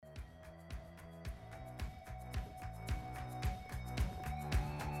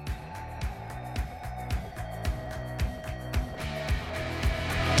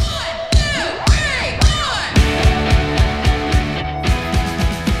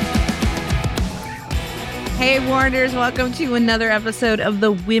Hey, Warners, welcome to another episode of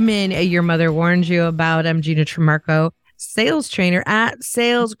The Women Your Mother Warned You About. I'm Gina Tremarco, sales trainer at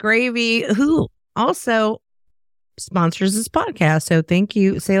Sales Gravy, who also sponsors this podcast. So thank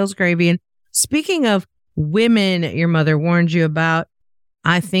you, Sales Gravy. And speaking of women your mother warned you about,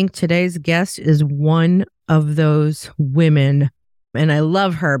 I think today's guest is one of those women. And I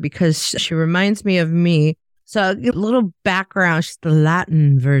love her because she reminds me of me. So a little background, she's the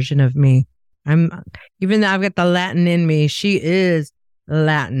Latin version of me. Even though I've got the Latin in me, she is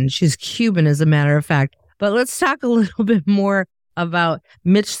Latin. She's Cuban, as a matter of fact. But let's talk a little bit more about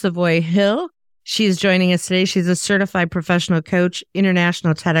Mitch Savoy Hill. She's joining us today. She's a certified professional coach,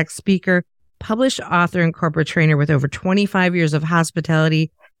 international TEDx speaker, published author, and corporate trainer with over 25 years of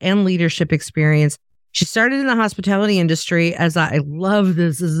hospitality and leadership experience. She started in the hospitality industry as I love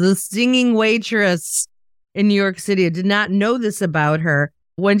this, as a singing waitress in New York City. I did not know this about her.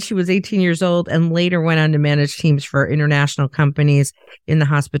 When she was 18 years old and later went on to manage teams for international companies in the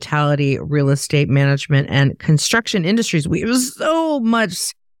hospitality, real estate management, and construction industries. We have so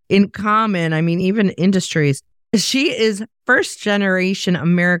much in common. I mean, even industries. She is first generation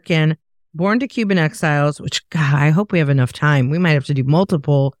American, born to Cuban exiles, which, God, I hope we have enough time. We might have to do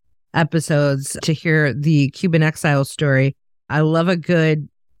multiple episodes to hear the Cuban exile story. I love a good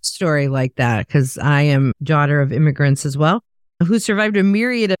story like that because I am daughter of immigrants as well, who survived a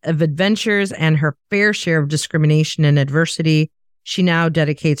myriad of adventures and her fair share of discrimination and adversity. She now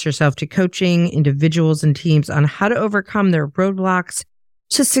dedicates herself to coaching individuals and teams on how to overcome their roadblocks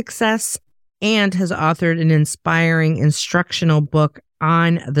to success, and has authored an inspiring instructional book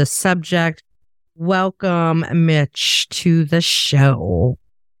on the subject. Welcome, Mitch, to the show.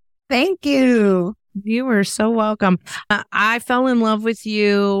 Thank you. You are so welcome. I fell in love with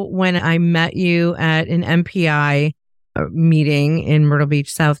you when I met you at an MPI meeting in Myrtle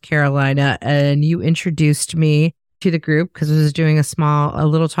Beach, South Carolina, and you introduced me to the group because I was doing a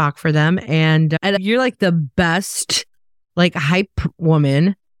little talk for them, and you're like the best hype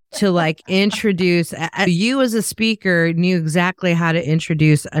woman to introduce. You as a speaker knew exactly how to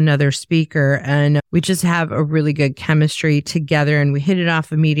introduce another speaker, and we just have a really good chemistry together, and we hit it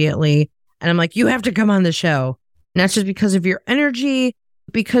off immediately. And I'm like, you have to come on the show, and that's just because of your energy.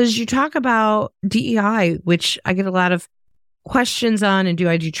 Because you talk about DEI, which I get a lot of questions on, and do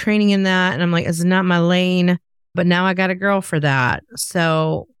I do training in that? And I'm like, it's not my lane, but now I got a girl for that.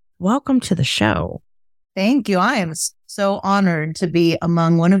 So welcome to the show. Thank you. I am so honored to be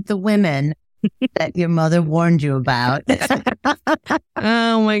among one of the women that your mother warned you about.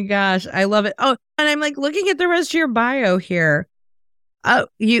 Oh my gosh. I love it. Oh, and I'm looking at the rest of your bio here. I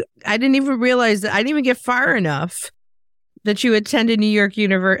didn't even realize that I didn't even get far enough that you attended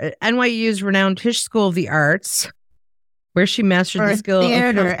NYU's renowned Tisch School of the Arts, where she mastered the skill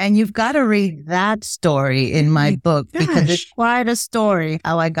theater. And you've got to read that story in my book because it's quite a story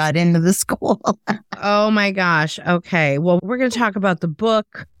how I got into the school. Oh my gosh. Okay. Well, we're going to talk about the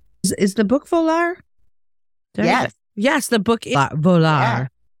book. Is the book Volar? Yes. Yes, the book is Volar. Yeah.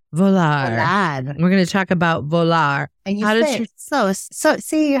 Volar. We're going to talk about Volar. And you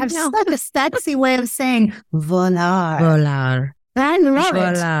see, you have such a sexy way of saying Volar. Volar. I love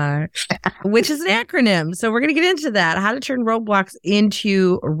Volar. Which is an acronym. So we're going to get into that. How to turn roadblocks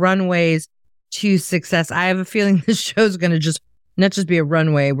into runways to success. I have a feeling this show is going to not just be a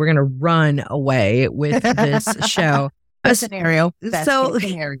runway. We're going to run away with this show. Scenario.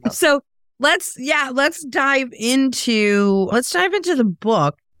 So let's dive into the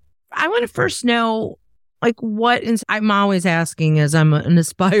book. I want to first know, I'm always asking, as I'm an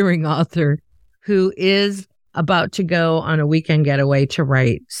aspiring author who is about to go on a weekend getaway to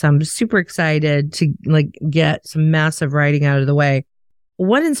write. So I'm super excited to get some massive writing out of the way.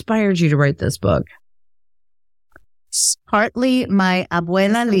 What inspired you to write this book? Partly my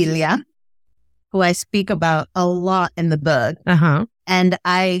abuela Lilia, who I speak about a lot in the book. Uh-huh. And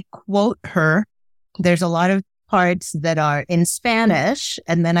I quote her. There's a lot of parts that are in Spanish,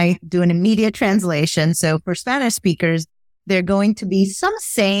 and then I do an immediate translation. So for Spanish speakers, there are going to be some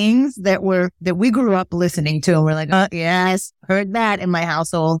sayings that we grew up listening to, and we're like, oh, yes, heard that in my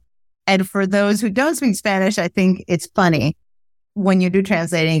household. And for those who don't speak Spanish, I think it's funny when you do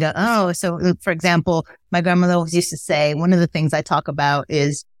translating, you go, oh, so for example, my grandmother always used to say, one of the things I talk about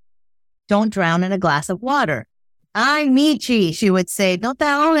is don't drown in a glass of water. Ay, Michi, she would say, no te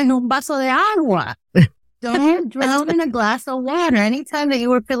ahogues en un vaso de agua. Don't drown in a glass of water. Anytime that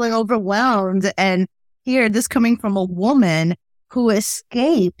you were feeling overwhelmed, and here, this coming from a woman who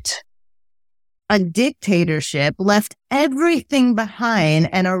escaped a dictatorship, left everything behind,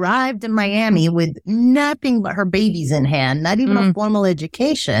 and arrived in Miami with nothing but her babies in hand, not even a formal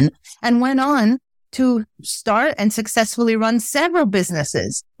education, and went on to start and successfully run several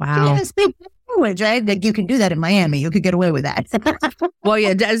businesses. Wow. She didn't speak language, right? Like you can do that in Miami. You could get away with that. Well,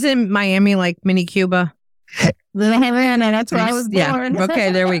 yeah. Isn't Miami like mini Cuba? That's where I was born. Yeah.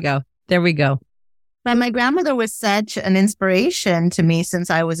 Okay. There we go. There we go. But my grandmother was such an inspiration to me since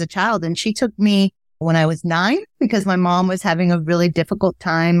I was a child. And she took me when I was 9 because my mom was having a really difficult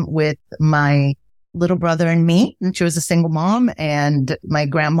time with my little brother and me. And she was a single mom. And my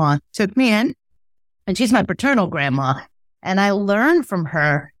grandma took me in. And she's my paternal grandma. And I learned from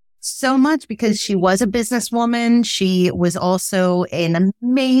her so much because she was a businesswoman. She was also an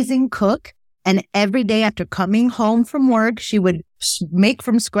amazing cook. And every day after coming home from work, she would make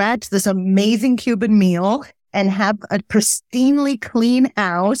from scratch this amazing Cuban meal and have a pristinely clean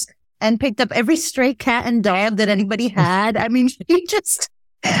house and picked up every stray cat and dog that anybody had. I mean,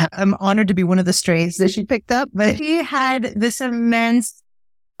 I'm honored to be one of the strays that she picked up, but she had this immense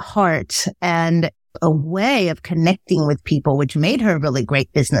heart and a way of connecting with people, which made her a really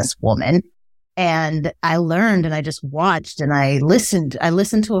great businesswoman. And I learned and I just watched and I listened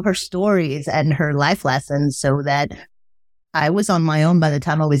to her stories and her life lessons so that I was on my own by the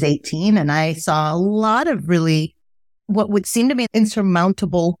time I was 18. And I saw a lot of really what would seem to be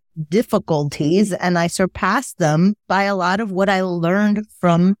insurmountable difficulties. And I surpassed them by a lot of what I learned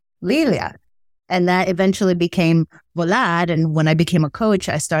from Lilia. And that eventually became Volar. And when I became a coach,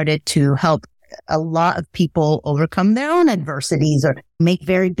 I started to help a lot of people overcome their own adversities or make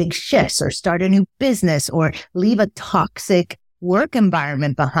very big shifts or start a new business or leave a toxic work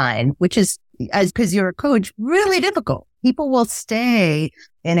environment behind, which is, because you're a coach, really difficult. People will stay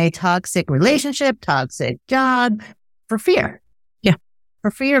in a toxic relationship, toxic job for fear. Yeah. For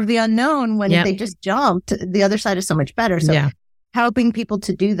fear of the unknown when they just jumped, the other side is so much better. So helping people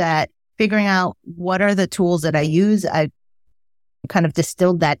to do that, figuring out what are the tools that I use, I kind of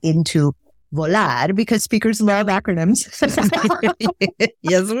distilled that into Volar, because speakers love acronyms.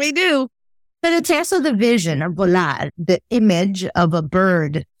 Yes, we do. But it's also the vision of Volar, the image of a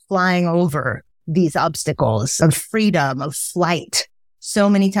bird flying over these obstacles of freedom, of flight. So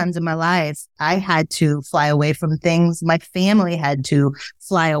many times in my life, I had to fly away from things. My family had to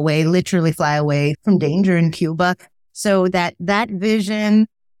fly away, literally fly away from danger in Cuba. So that vision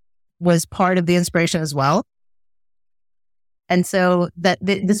was part of the inspiration as well. And so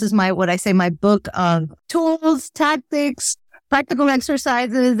this is my book of tools, tactics, practical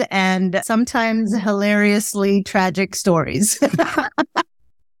exercises, and sometimes hilariously tragic stories.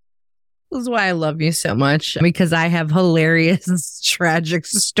 This is why I love you so much, because I have hilarious, tragic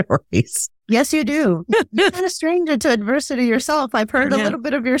stories. Yes, you do. You're not a stranger to adversity yourself. I've heard a little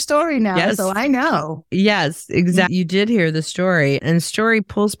bit of your story now, so I know. Yes, exactly. You did hear the story, and story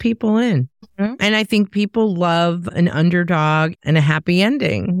pulls people in. Mm-hmm. And I think people love an underdog and a happy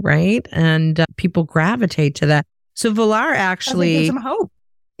ending, right? And people gravitate to that. So Volar actually... It gives them hope.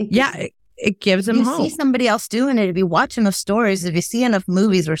 It gives them hope. You see somebody else doing it. If you watch enough stories, if you see enough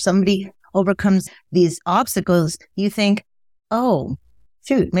movies where somebody overcomes these obstacles, you think, oh,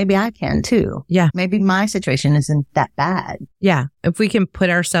 shoot, maybe I can too. Yeah. Maybe my situation isn't that bad. Yeah. If we can put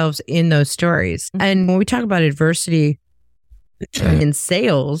ourselves in those stories. Mm-hmm. And when we talk about adversity in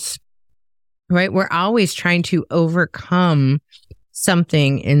sales, right, we're always trying to overcome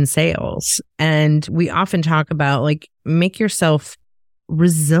something in sales. And we often talk about like, make yourself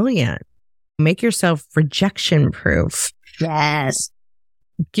resilient, make yourself rejection proof. Yes.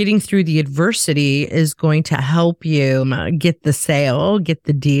 Getting through the adversity is going to help you get the sale, get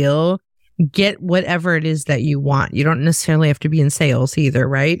the deal, get whatever it is that you want. You don't necessarily have to be in sales either,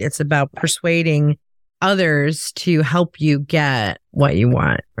 right? It's about persuading others to help you get what you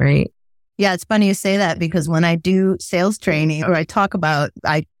want, right? Yeah, it's funny you say that because when I do sales training or I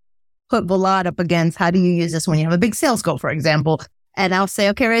put Volar up against how do you use this when you have a big sales goal, for example, and I'll say,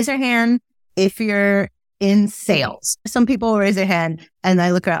 okay, raise your hand if you're in sales. Some people will raise their hand and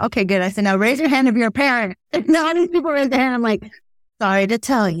I look around, okay, good. I said, now raise your hand if you're a parent. And all these people raise their hand. I'm like, sorry to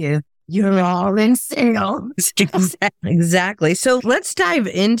tell you, you're all in sales. Exactly. So let's dive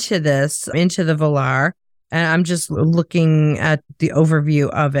into this, into the Volar. And I'm just looking at the overview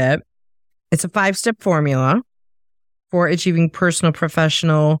of it. It's a 5-step formula for achieving personal,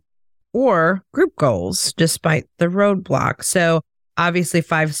 professional, or group goals, despite the roadblocks. So obviously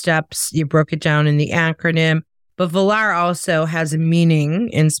 5 steps, you broke it down in the acronym, but Volar also has a meaning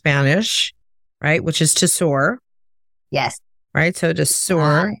in Spanish, right? Which is to soar. Yes. Right. So to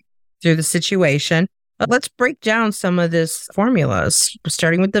soar through the situation. But let's break down some of this formulas,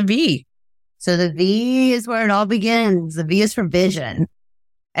 starting with the V. So the V is where it all begins. The V is for vision.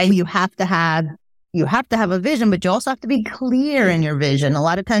 And you have to have you have to have a vision, but you also have to be clear in your vision. A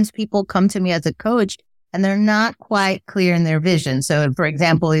lot of times people come to me as a coach and they're not quite clear in their vision. So for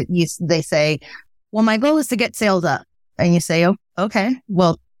example, they say, well, my goal is to get sales up. And you say, oh, okay,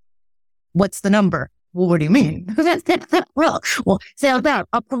 well, what's the number? Well, what do you mean? well, sales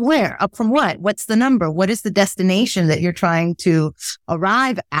up from where? Up from what? What's the number? What is the destination that you're trying to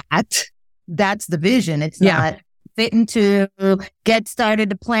arrive at? That's the vision. It's not fit into get started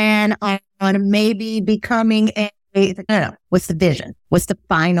to plan on maybe becoming no. What's the vision? What's the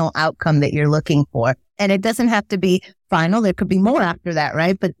final outcome that you're looking for? And it doesn't have to be final. There could be more after that,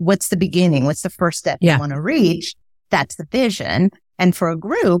 right? But what's the beginning? What's the first step you want to reach? That's the vision. And for a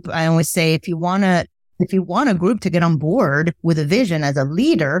group, I always say, if you want a group to get on board with a vision as a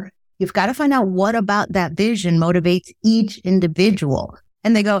leader, you've got to find out what about that vision motivates each individual.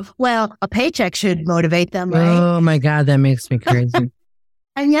 And they go, well, a paycheck should motivate them, right? Oh my God, that makes me crazy.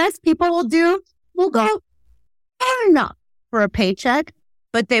 And yes, people will go fair enough for a paycheck,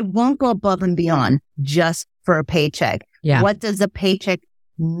 but they won't go above and beyond just for a paycheck. Yeah. What does a paycheck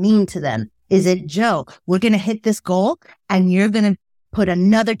mean to them? Is it, Joe, we're going to hit this goal and you're going to put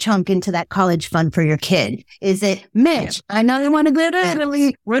another chunk into that college fund for your kid? Is it, Mitch, I know you want to go to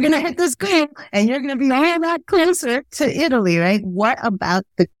Italy. We're going to hit this goal and you're going to be all that closer to Italy, right? What about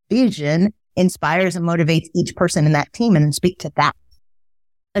the vision inspires and motivates each person in that team and speak to that?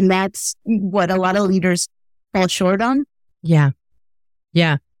 And that's what a lot of leaders fall short on. Yeah.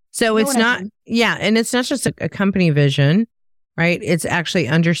 Yeah. So it's not, and it's not just a company vision, right? It's actually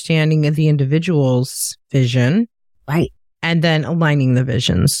understanding of the individual's vision. Right. And then aligning the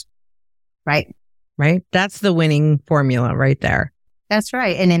visions. Right. Right. That's the winning formula right there. That's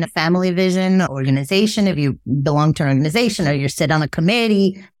right. And in a family vision organization, if you belong to an organization or you sit on a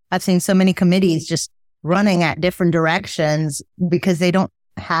committee, I've seen so many committees just running at different directions because they don't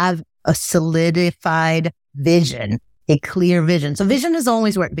have a solidified vision, a clear vision. So vision is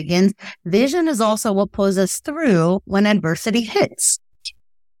always where it begins. Vision is also what pulls us through when adversity hits.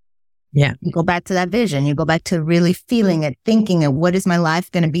 Yeah. You go back to that vision. You go back to really feeling it, thinking it. What is my life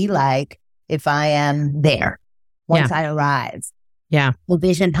going to be like if I am there once I arrive? Yeah. Well,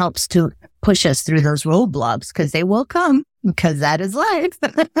 vision helps to push us through those roadblocks because they will come because that is life.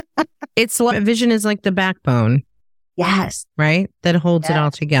 Vision is like the backbone. Yes. Right? That holds it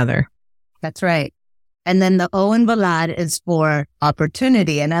all together. That's right. And then the O in Volad is for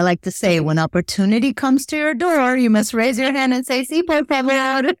opportunity. And I like to say, when opportunity comes to your door, you must raise your hand and say, sí, por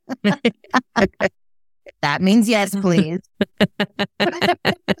favor. That means yes, please.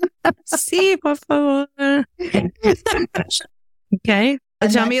 Sí, por favor. Okay.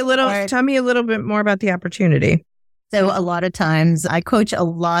 Tell me a little bit more about the opportunity. So a lot of times I coach a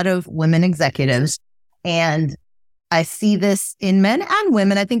lot of women executives, and I see this in men and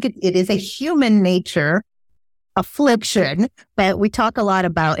women. I think it is a human nature affliction, but we talk a lot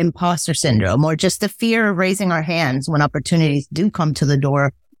about imposter syndrome or just the fear of raising our hands when opportunities do come to the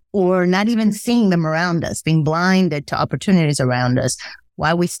door, or not even seeing them around us, being blinded to opportunities around us,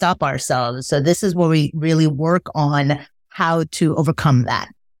 why we stop ourselves. So this is where we really work on how to overcome that,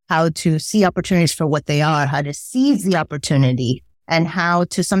 how to see opportunities for what they are, how to seize the opportunity, and how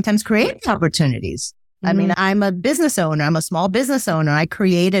to sometimes create opportunities. I mean, I'm a business owner. I'm a small business owner. I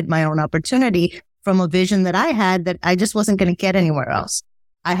created my own opportunity from a vision that I had that I just wasn't going to get anywhere else.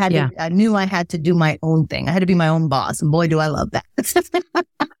 I knew I had to do my own thing. I had to be my own boss. And boy, do I love that.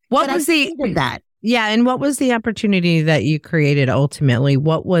 And what was the opportunity that you created ultimately?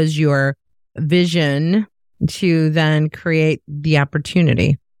 What was your vision to then create the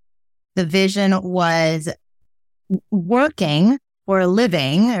opportunity? The vision was working for a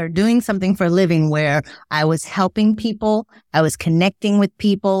living or doing something for a living where I was helping people, I was connecting with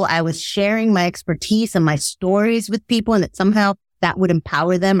people, I was sharing my expertise and my stories with people, and that somehow that would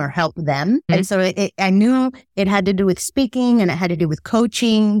empower them or help them. Mm-hmm. And so I knew it had to do with speaking and it had to do with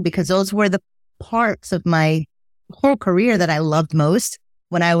coaching, because those were the parts of my whole career that I loved most.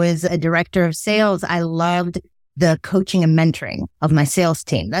 When I was a director of sales, I loved the coaching and mentoring of my sales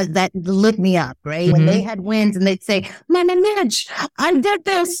team. That lit me up, right? Mm-hmm. When they had wins and they'd say, Mama Midge, I did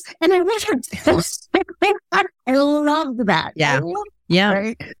this and I wish I did this. I loved that. Yeah.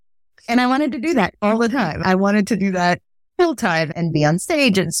 Right? And I wanted to do that all the time. I wanted to do that full time and be on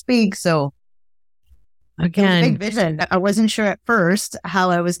stage and speak. So again, big vision. I wasn't sure at first how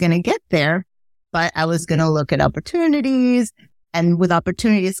I was going to get there, but I was going to look at opportunities. And with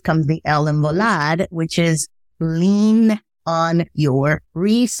opportunities comes the L in Volad, which is lean on your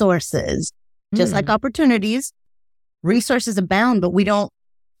resources. Just like opportunities, resources abound, but we don't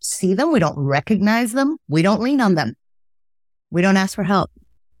see them. We don't recognize them. We don't lean on them. We don't ask for help.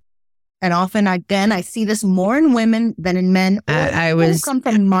 And often, again, I see this more in women than in men. I who come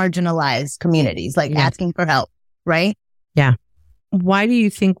from marginalized communities, like asking for help, right? Yeah. Why do you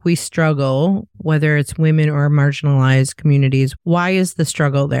think we struggle, whether it's women or marginalized communities? Why is the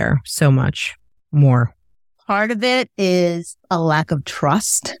struggle there so much more? Part of it is a lack of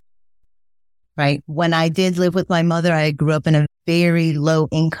trust, right? When I did live with my mother, I grew up in a very low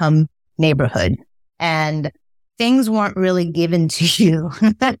income neighborhood and things weren't really given to you.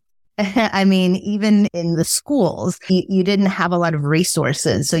 I mean, even in the schools, you didn't have a lot of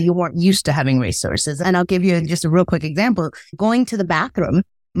resources. So you weren't used to having resources. And I'll give you just a real quick example. Going to the bathroom,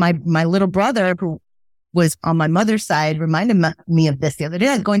 my little brother, who was on my mother's side, reminded me of this the other day.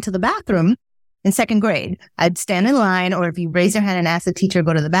 I was going to the bathroom in second grade. I'd stand in line, or if you raise your hand and ask the teacher to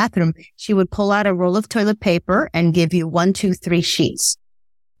go to the bathroom, she would pull out a roll of toilet paper and give you 1, 2, 3 sheets.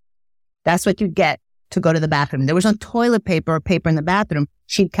 That's what you get to go to the bathroom. There was no toilet paper or paper in the bathroom.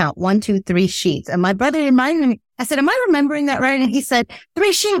 She'd count 1, 2, 3 sheets. And my brother reminded me, I said, am I remembering that right? And he said,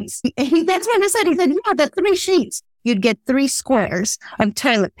 3 sheets. That's what I said. He said, yeah, that's 3 sheets. You'd get 3 squares of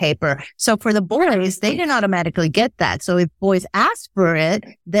toilet paper. So for the boys, they didn't automatically get that. So if boys asked for it,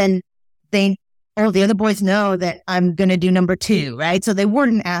 then the other boys know that I'm going to do number 2, right? So they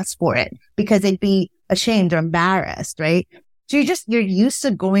wouldn't ask for it because they'd be ashamed or embarrassed, right? So you're used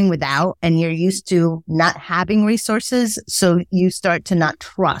to going without and you're used to not having resources. So you start to not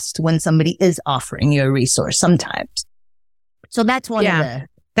trust when somebody is offering you a resource sometimes. So that's one of the...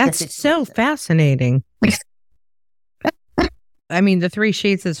 That's so fascinating. I mean, the 3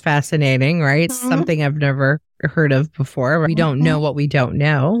 sheets is fascinating, right? It's something I've never heard of before. We don't know what we don't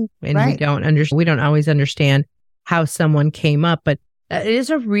know. And we don't always understand how someone came up. But it is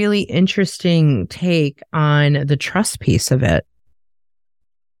a really interesting take on the trust piece of it,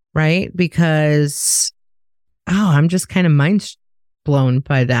 right? Because, I'm just kind of mind blown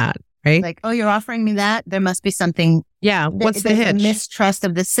by that, right? Like, you're offering me that? There must be something. Yeah, what's the hitch? There's a mistrust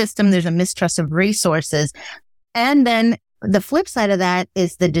of the system. There's a mistrust of resources. And then the flip side of that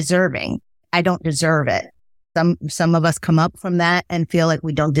is the deserving. I don't deserve it. Some of us come up from that and feel like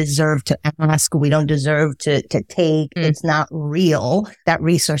we don't deserve to ask. We don't deserve to take. It's not real. That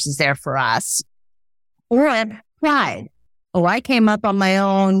resource is there for us. Or pride. I came up on my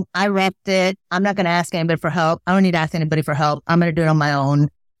own. I repped it. I'm not going to ask anybody for help. I don't need to ask anybody for help. I'm going to do it on my own.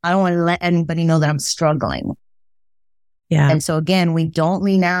 I don't want to let anybody know that I'm struggling. Yeah. And so again, we don't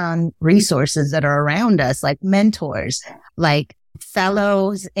lean on resources that are around us, like mentors, like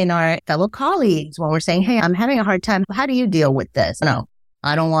fellow colleagues, when we're saying, hey, I'm having a hard time. How do you deal with this? No,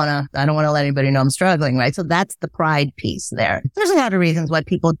 I don't want to let anybody know I'm struggling. Right. So that's the pride piece there. There's a lot of reasons why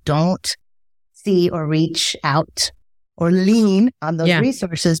people don't see or reach out or lean on those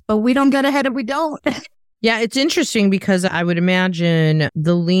resources, but we don't get ahead if we don't. Yeah. It's interesting because I would imagine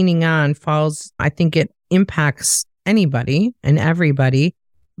the leaning on I think it impacts anybody and everybody,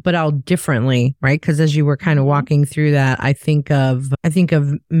 but all differently, right? Because as you were kind of walking through that, I think of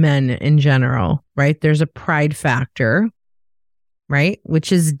men in general, right? There's a pride factor, right?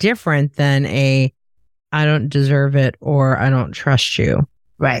 Which is different than I don't deserve it or I don't trust you.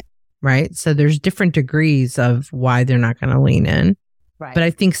 Right. Right. So there's different degrees of why they're not going to lean in. Right. But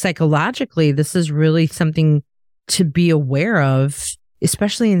I think psychologically, this is really something to be aware of,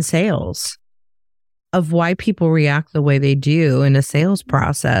 especially in sales, of why people react the way they do in a sales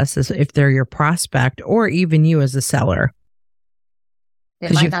process, as if they're your prospect or even you as a seller. They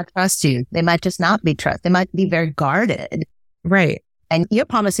might not trust you. They might just not be trusted. They might be very guarded. Right. And you're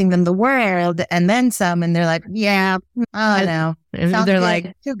promising them the world and then some, and they're like, yeah, I know. And Sounds they're good. like,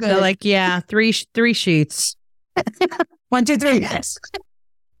 Too good. they're like, yeah, three sheets. 1, 2, 3. Yes.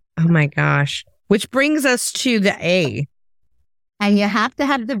 Oh my gosh. Which brings us to the A. And you have to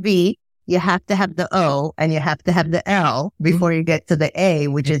have the V, you have to have the O, and you have to have the L before you get to the A,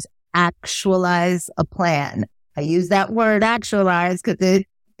 which is actualize a plan. I use that word actualize because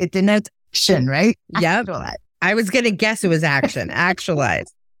it denotes action, right? Yep. I was going to guess it was action.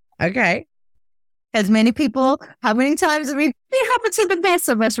 Actualize. Okay. As many people, how many times, it happens to the best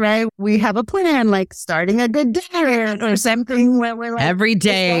of us, right? We have a plan, like starting a good day or something where we're like, every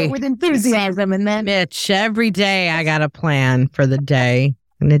day with enthusiasm. And then, Mitch, every day I got a plan for the day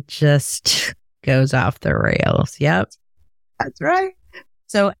and it just goes off the rails. Yep. That's right.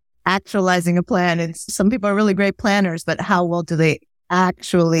 So actualizing a plan, some people are really great planners, but how well do they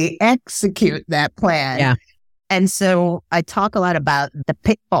actually execute that plan? Yeah. And so I talk a lot about the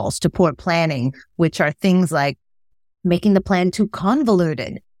pitfalls to poor planning, which are things like making the plan too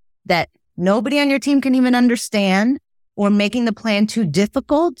convoluted that nobody on your team can even understand, or making the plan too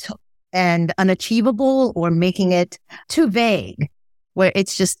difficult and unachievable, or making it too vague. where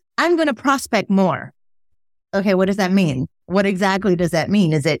it's just, I'm going to prospect more. Okay, what does that mean? What exactly does that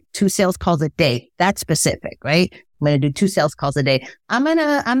mean? Is it 2 sales calls a day? That's specific, right? I'm going to do 2 sales calls a day. I'm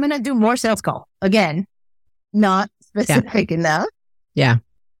going to do more sales calls. Again, not specific enough. Yeah.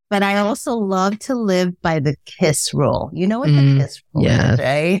 But I also love to live by the KISS rule. You know what the KISS rule is,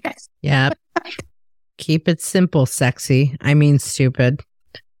 right? Yeah. Keep it simple, sexy. I mean, stupid.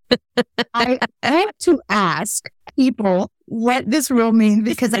 I have to ask people what this rule means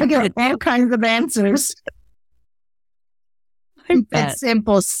because I get all kinds of answers. It's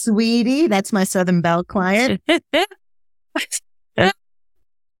simple, sweetie. That's my Southern Belle client.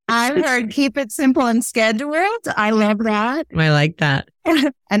 I've heard keep it simple and scheduled. I love that. I like that.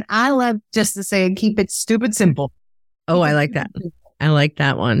 And I love just to say keep it stupid simple. Oh, I like that. I like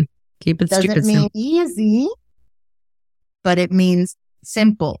that one. Keep it stupid simple. Doesn't mean easy, but it means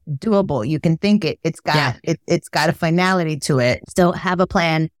simple, doable. You can think it. It's got a finality to it. So have a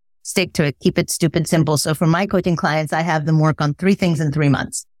plan, stick to it, keep it stupid simple. So for my coaching clients, I have them work on 3 things in 3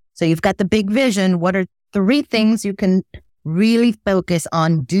 months. So you've got the big vision. What are 3 things you can really focus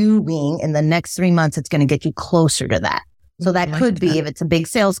on doing in the next 3 months? It's going to get you closer to that. So that could be, if it's a big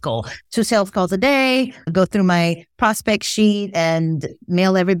sales goal, 2 sales calls a day, go through my prospect sheet and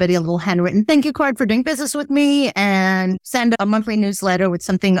mail everybody a little handwritten thank you card for doing business with me and send a monthly newsletter with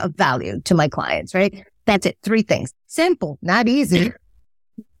something of value to my clients, right? That's it. 3 things. Simple, not easy.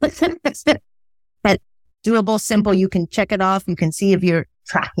 But doable, simple. You can check it off. You can see if you're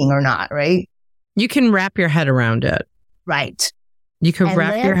tracking or not, right? You can wrap your head around it. Right. You can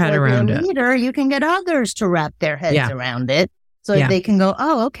wrap your head around it. Leader, you can get others to wrap their heads around it. So they can go,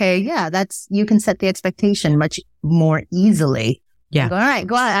 oh, okay, you can set the expectation much more easily. Yeah. Go, all right,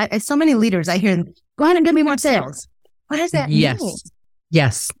 go out. So many leaders, I hear, go out and give me more sales. What does that mean?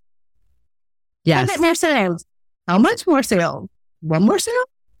 Yes. Get more sales. How much more sales? 1 more sale?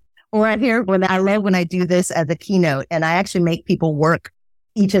 Or I hear, I love when I do this as a keynote and I actually make people work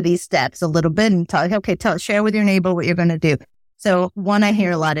each of these steps a little bit and share with your neighbor what you're going to do. So one I hear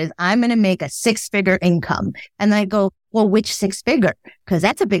a lot is, I'm going to make a 6-figure income. And I go, well, which 6-figure? Because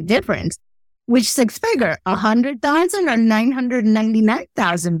that's a big difference. Which 6-figure? 100,000 or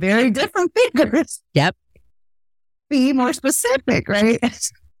 999,000? Very different figures. Yep. Be more specific, right?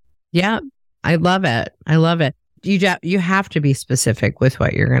 Yeah. I love it. You have to be specific with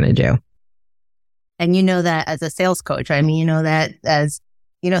what you're going to do. And you know that as a sales coach. I mean, you know that as,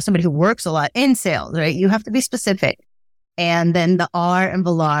 somebody who works a lot in sales, right? You have to be specific. And then the R and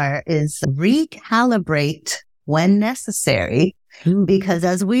Valar is recalibrate when necessary. Because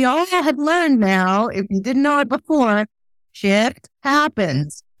as we all have learned now, if you didn't know it before, shift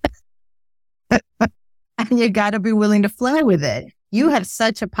happens. And you got to be willing to fly with it. You have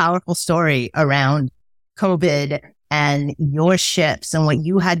such a powerful story around COVID and your shifts and what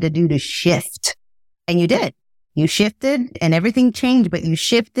you had to do to shift. And you did. You shifted and everything changed, but you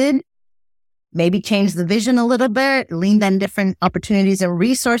shifted. Maybe change the vision a little bit, lean on different opportunities and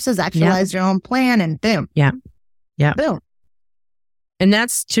resources, actualize your own plan, and boom. Yeah. Boom. And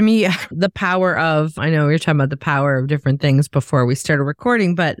that's, to me, the power of, I know we were talking about the power of different things before we started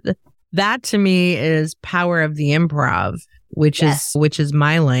recording, but that to me is power of the improv, which is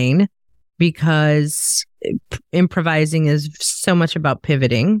my lane, because improvising is so much about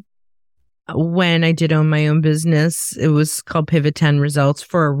pivoting. When I did own my own business, it was called Pivot 10 Results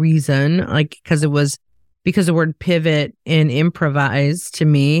for a reason, because the word pivot and improvise to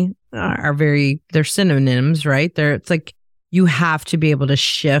me are they're synonyms, right? It's like you have to be able to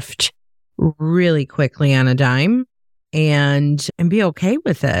shift really quickly on a dime and be okay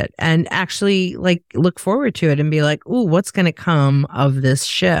with it and actually look forward to it and be like, ooh, what's going to come of this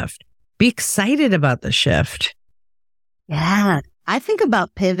shift? Be excited about the shift. Yeah. I think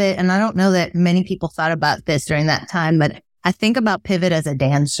about pivot, and I don't know that many people thought about this during that time, but I think about pivot as a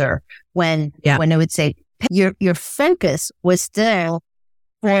dancer when I would say your focus was still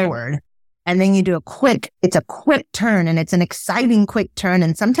forward, and then you do it's a quick turn, and it's an exciting quick turn,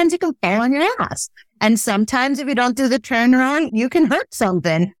 and sometimes you can fall on your ass, and sometimes if you don't do the turnaround, you can hurt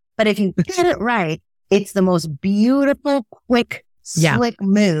something. But if you get it right, it's the most beautiful, quick, slick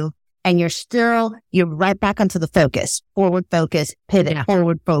move. And you're right back onto the focus, forward focus, pivot,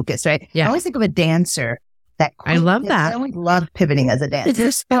 forward focus, right? Yeah. I always think of a dancer. I love that. I always love pivoting as a dancer.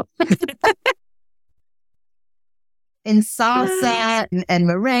 In salsa and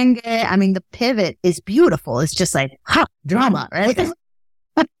merengue, I mean, the pivot is beautiful. It's just drama, right?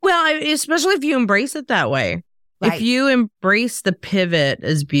 Well, especially if you embrace it that way. Right. If you embrace the pivot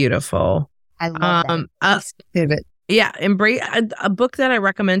as beautiful. I love that. Pivot. Yeah, embrace a book that I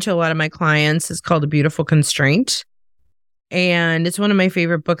recommend to a lot of my clients is called A Beautiful Constraint. And it's one of my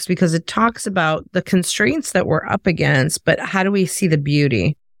favorite books because it talks about the constraints that we're up against, but how do we see the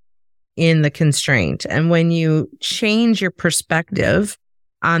beauty in the constraint? And when you change your perspective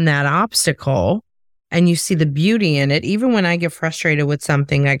on that obstacle and you see the beauty in it, even when I get frustrated with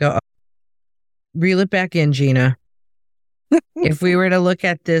something, I go, oh, reel it back in, Gina. If we were to look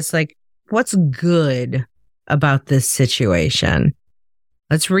at this, like, what's good about this situation?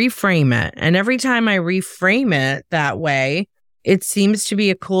 Let's reframe it. And every time I reframe it that way, it seems to be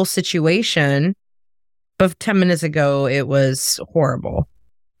a cool situation. But 10 minutes ago, it was horrible.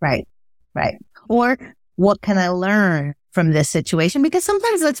 Right. Or what can I learn from this situation? Because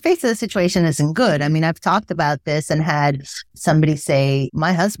sometimes, let's face it, the situation isn't good. I mean, I've talked about this and had somebody say,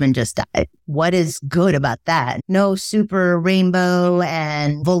 my husband just died. What is good about that? No super rainbow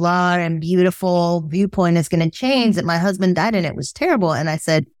and volar and beautiful viewpoint is going to change that my husband died and it was terrible. And I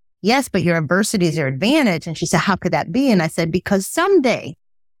said, yes, but your adversity is your advantage. And she said, how could that be? And I said, because someday,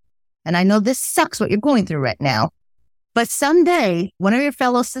 and I know this sucks what you're going through right now, but someday one of your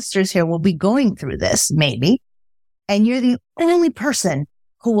fellow sisters here will be going through this, maybe. And you're the only person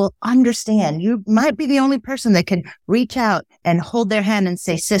who will understand. You might be the only person that can reach out and hold their hand and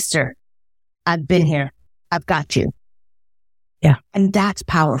say, sister, I've been here. I've got you. Yeah. And that's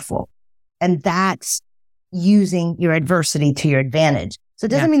powerful. And that's using your adversity to your advantage. So it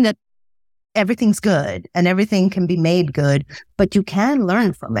doesn't mean that everything's good and everything can be made good, but you can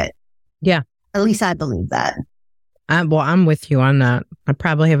learn from it. Yeah. At least I believe that. Well, I'm with you on that. I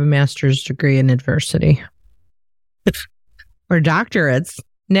probably have a master's degree in adversity. Or doctorates.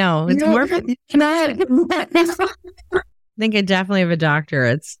 No, it's more. Can I think I definitely have a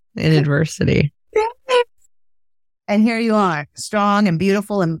doctorate in adversity. And here you are, strong and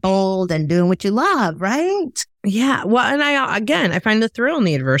beautiful and bold and doing what you love, right? Yeah. Well, and I find the thrill in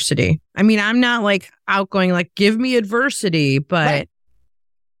the adversity. I mean, I'm not like outgoing, like, give me adversity, but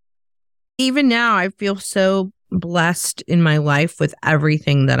even now I feel so blessed in my life with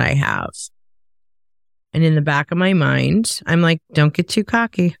everything that I have. And in the back of my mind, I'm like, don't get too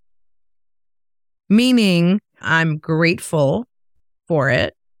cocky. Meaning I'm grateful for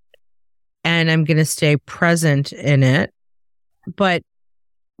it and I'm going to stay present in it. But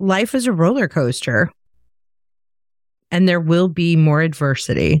life is a roller coaster and there will be more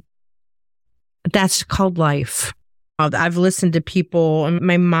adversity. That's called life. I've listened to people, and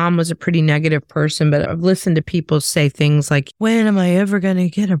my mom was a pretty negative person, but I've listened to people say things like, when am I ever going to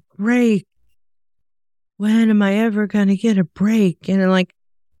get a break? When am I ever going to get a break? And I'm like,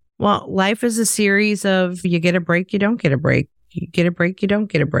 well, life is a series of you get a break, you don't get a break. You get a break, you don't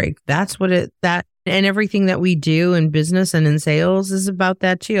get a break. That's what and everything that we do in business and in sales is about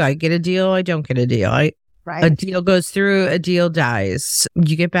that too. I get a deal, I don't get a deal. A deal goes through, a deal dies.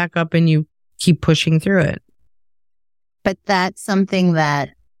 You get back up and you keep pushing through it. But that's something that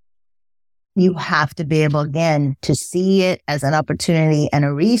you have to be able, again, to see it as an opportunity and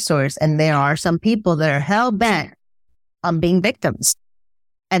a resource. And there are some people that are hell-bent on being victims.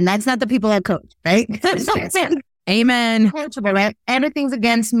 And that's not the people I coach, right? Amen. Coachable, right? Everything's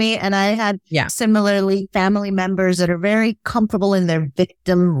against me. And I had similarly family members that are very comfortable in their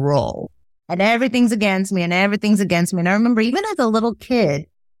victim role. And everything's against me and everything's against me. And I remember even as a little kid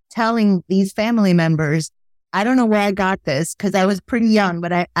telling these family members, I don't know where I got this because I was pretty young,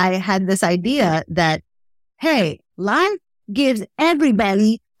 but I had this idea that, hey, life gives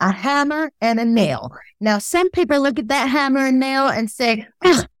everybody a hammer and a nail. Now, some people look at that hammer and nail and say,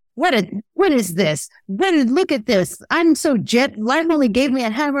 oh, what is this? Then look at this. I'm so life only gave me a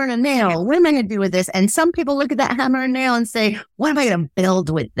hammer and a nail. What am I going to do with this? And some people look at that hammer and nail and say, what am I going to build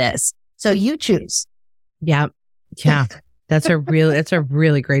with this? So you choose. Yeah. Yeah. That's a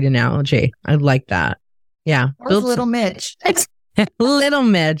really great analogy. I like that. Yeah. Little Mitch. Little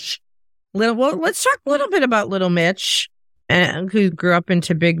Mitch. Well, let's talk a little bit about Little Mitch, who grew up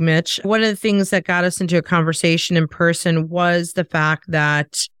into Big Mitch. One of the things that got us into a conversation in person was the fact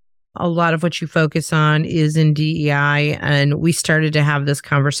that a lot of what you focus on is in DEI. And we started to have this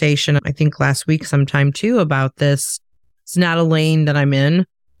conversation, I think last week sometime too, about this. It's not a lane that I'm in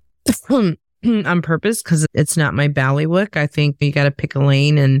on purpose because it's not my ballywick. I think you got to pick a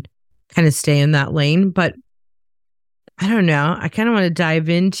lane and kind of stay in that lane. But I don't know. I kind of want to dive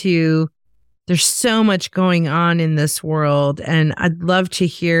into, there's so much going on in this world. And I'd love to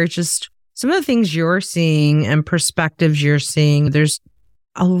hear just some of the things you're seeing and perspectives you're seeing. There's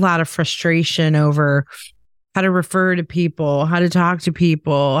a lot of frustration over how to refer to people, how to talk to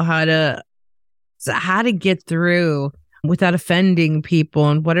people, how to get through without offending people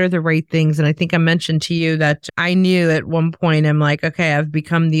and what are the right things. And I think I mentioned to you that I knew at one point, I'm like, okay, I've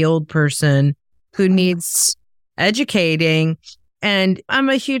become the old person who needs educating. And I'm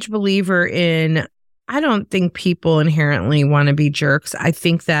a huge believer in, I don't think people inherently want to be jerks. I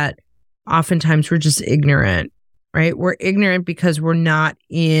think that oftentimes we're just ignorant, right? We're ignorant because we're not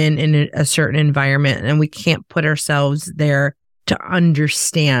in a certain environment and we can't put ourselves there to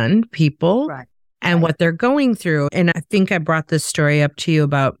understand people. Right. And what they're going through. And I think I brought this story up to you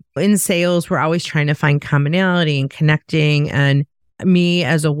about in sales, we're always trying to find commonality and connecting. And me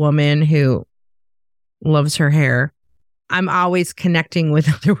as a woman who loves her hair, I'm always connecting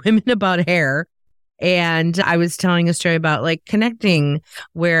with other women about hair. And I was telling a story about like connecting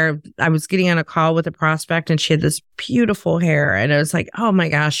where I was getting on a call with a prospect and she had this beautiful hair. And I was like, oh my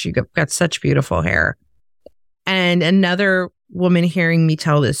gosh, you got such beautiful hair. And another woman hearing me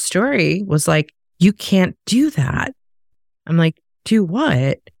tell this story was like, you can't do that. I'm like, do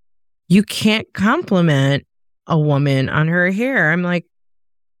what? You can't compliment a woman on her hair. I'm like,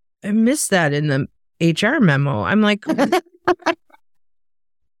 I missed that in the HR memo. I'm like,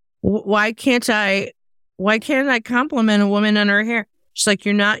 why can't I compliment a woman on her hair? She's like,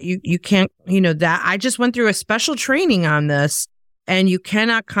 you can't, that I just went through a special training on this and you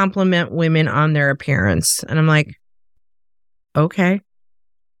cannot compliment women on their appearance. And I'm like, okay.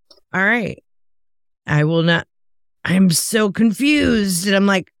 All right. I will not. I'm so confused. And I'm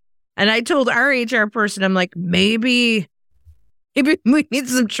like, and I told our HR person, I'm like, maybe we need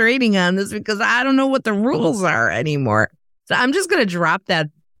some training on this because I don't know what the rules are anymore. So I'm just going to drop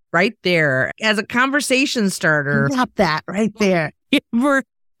that right there as a conversation starter. Drop that right there.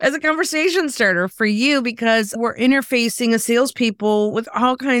 As a conversation starter for you, because we're interfacing as salespeople with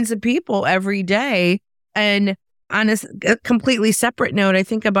all kinds of people every day. And on a completely separate note, I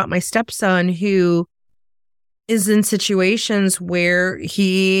think about my stepson who is in situations where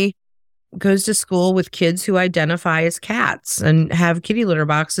he goes to school with kids who identify as cats and have kitty litter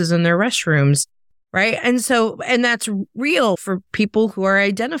boxes in their restrooms, right? And that's real for people who are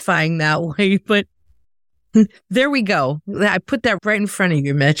identifying that way. But there we go. I put that right in front of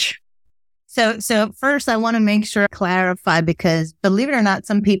you, Mitch. So first I want to make sure clarify, because believe it or not,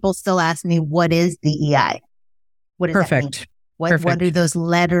 some people still ask me, what is DEI? What does that mean? What do those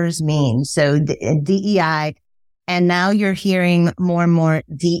letters mean? So DEI, and now you're hearing more and more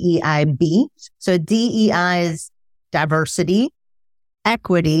DEIB. So DEI is diversity,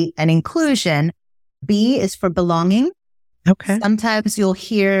 equity, and inclusion. B is for belonging. Okay. Sometimes you'll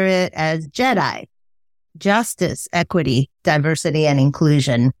hear it as JEDI, justice, equity, diversity, and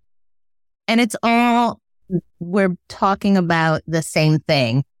inclusion. And it's all, we're talking about the same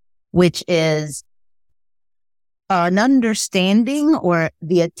thing, which is an understanding or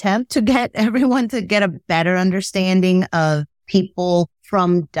the attempt to get everyone to get a better understanding of people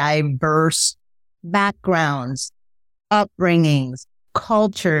from diverse backgrounds, upbringings,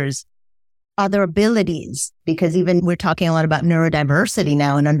 cultures, other abilities, because even we're talking a lot about neurodiversity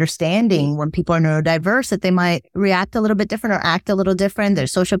now and understanding when people are neurodiverse that they might react a little bit different or act a little different. Their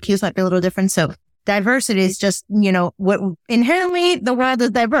social cues might be a little different. So diversity is just, what inherently the world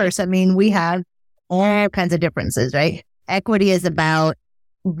is diverse. I mean, we have all kinds of differences, right? Equity is about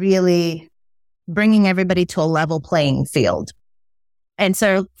really bringing everybody to a level playing field. And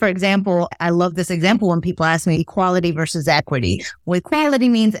so, for example, I love this example when people ask me equality versus equity. Well, equality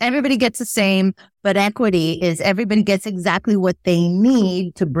means everybody gets the same, but equity is everybody gets exactly what they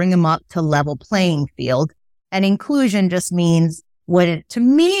need to bring them up to level playing field. And inclusion just means to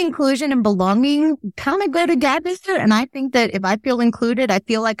me, inclusion and belonging kind of go together. And I think that if I feel included, I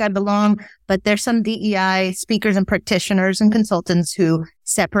feel like I belong. But there's some DEI speakers and practitioners and consultants who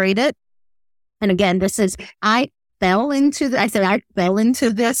separate it. And again, I fell into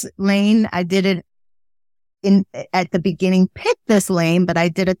this lane. I did it at the beginning, picked this lane, but I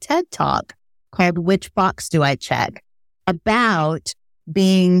did a TED Talk called Which Box Do I Check? About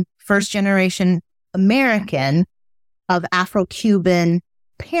being first generation American of Afro-Cuban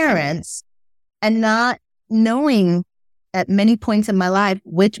parents and not knowing at many points in my life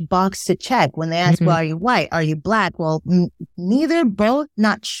which box to check. When they ask, well, are you white? Are you black? Well, neither, both,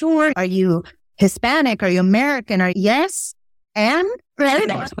 not sure. Are you Hispanic? Are you American? Yes? And? Right?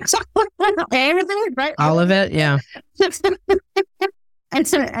 Everything, right? All of it, yeah. And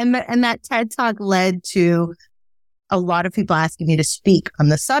so, and that TED Talk led to a lot of people asking me to speak on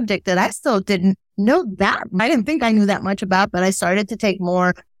the subject that I still didn't know that. I didn't think I knew that much about, but I started to take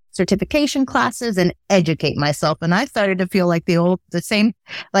more certification classes and educate myself. And I started to feel like the same,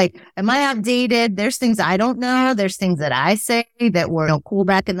 like, am I outdated? There's things I don't know. There's things that I say that were cool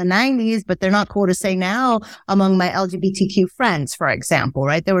back in the 90s, but they're not cool to say now among my LGBTQ friends, for example,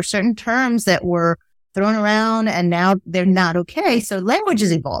 right? There were certain terms that were thrown around and now they're not okay. So language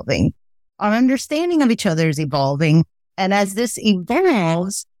is evolving. our understanding of each other is evolving. And as this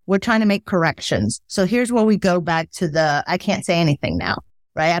evolves, we're trying to make corrections. So here's where we go back to I can't say anything now,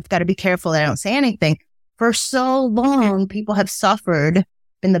 right? I've got to be careful that I don't say anything. For so long, people have suffered,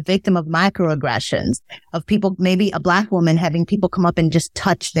 been the victim of microaggressions, of people, maybe a Black woman having people come up and just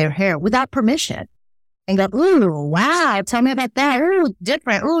touch their hair without permission and go, ooh, wow, tell me about that. Ooh,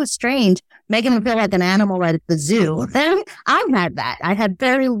 different. Ooh, strange. Making me feel like an animal right at the zoo. Then I've had that. I had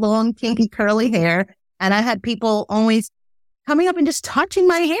very long, kinky, curly hair, and I had people always coming up and just touching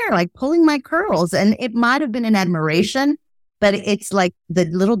my hair, like pulling my curls. And it might have been an admiration, but it's like the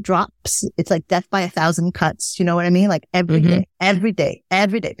little drops. It's like death by 1,000 cuts. You know what I mean? Like every day,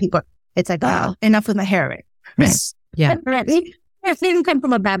 people, it's like, oh, enough with my hair. Yeah. It didn't come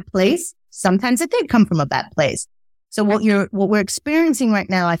from a bad place. Sometimes it did come from a bad place. So what we're experiencing right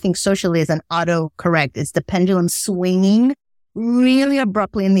now, I think socially, is an autocorrect. It's the pendulum swinging really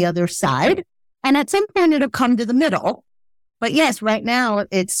abruptly in the other side. And at some point it'll come to the middle. But yes, right now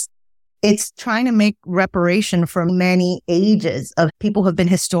it's trying to make reparation for many ages of people who have been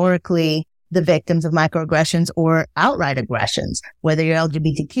historically the victims of microaggressions or outright aggressions, whether you're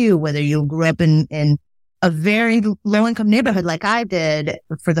LGBTQ, whether you grew up in a very low-income neighborhood like I did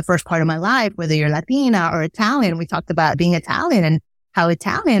for the first part of my life, whether you're Latina or Italian. We talked about being Italian and how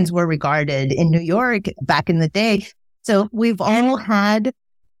Italians were regarded in New York back in the day. So we've all had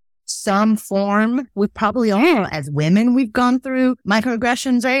some form, we probably all, as women, we've gone through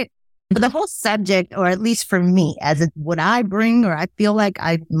microaggressions, right? But the whole subject, or at least for me, what I bring, or I feel like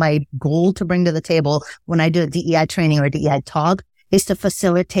my goal to bring to the table when I do a DEI training or a DEI talk, is to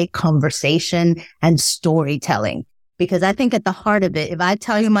facilitate conversation and storytelling. Because I think at the heart of it, if I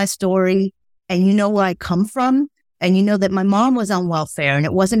tell you my story and you know where I come from, and you know that my mom was on welfare, and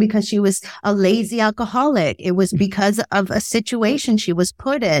it wasn't because she was a lazy alcoholic, it was because of a situation she was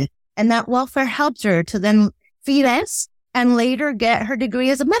put in. And that welfare helped her to then feed us and later get her degree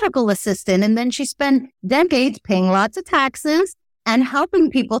as a medical assistant. And then she spent decades paying lots of taxes and helping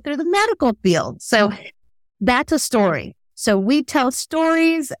people through the medical field. So that's a story. So we tell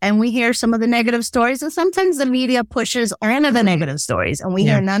stories and we hear some of the negative stories, and sometimes the media pushes all of the negative stories and we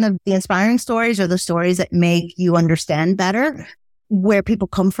hear none of the inspiring stories or the stories that make you understand better where people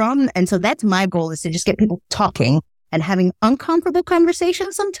come from. And so that's my goal, is to just get people talking and having uncomfortable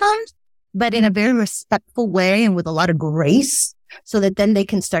conversations sometimes, but in a very respectful way and with a lot of grace, so that then they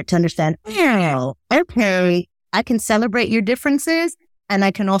can start to understand, oh, okay, I can celebrate your differences and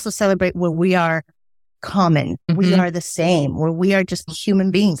I can also celebrate where we are common. We are the same, where we are just human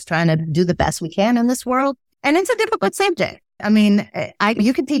beings trying to do the best we can in this world. And it's a difficult subject. I mean,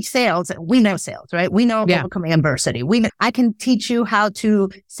 you can teach sales. We know sales, right? We know overcoming adversity. I can teach you how to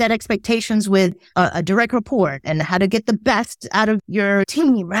set expectations with a direct report and how to get the best out of your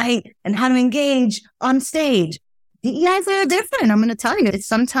team, right? And how to engage on stage. DEIs are different. I'm going to tell you, it's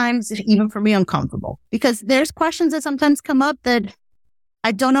sometimes, even for me, uncomfortable, because there's questions that sometimes come up that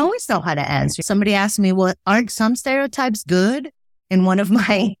I don't always know how to answer. Somebody asked me, well, aren't some stereotypes good, in one of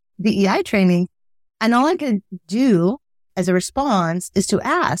my DEI trainings? And all I could do as a response is to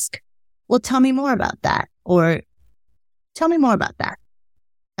ask, well, tell me more about that, or tell me more about that,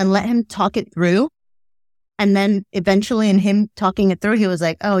 and let him talk it through. And then eventually in him talking it through, he was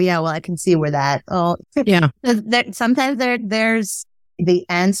like, oh yeah, well, I can see where that, sometimes there's the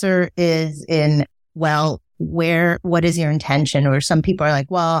answer is in, well, what is your intention? Or some people are like,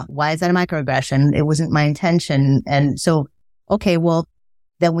 well, why is that a microaggression? It wasn't my intention. And so, okay, well,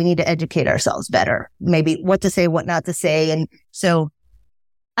 then we need to educate ourselves better, maybe what to say, what not to say. And so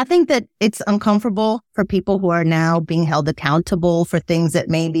I think that it's uncomfortable for people who are now being held accountable for things that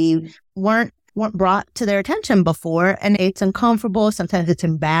maybe weren't brought to their attention before. And it's uncomfortable. Sometimes it's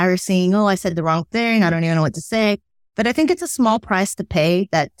embarrassing. Oh, I said the wrong thing. I don't even know what to say. But I think it's a small price to pay,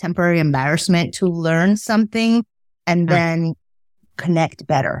 that temporary embarrassment, to learn something and then connect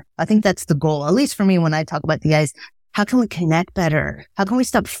better. I think that's the goal, at least for me, when I talk about the guys. How can we connect better? How can we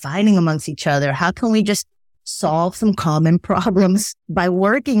stop fighting amongst each other? How can we just solve some common problems by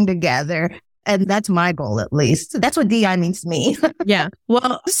working together? And that's my goal, at least. That's what DI means to me. Yeah.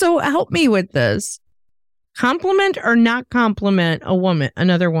 Well, so help me with this. Compliment or not compliment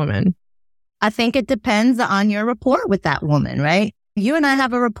another woman? I think it depends on your rapport with that woman, right? You and I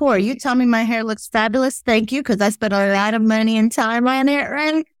have a rapport. You tell me my hair looks fabulous. Thank you, because I spent a lot of money and time on it,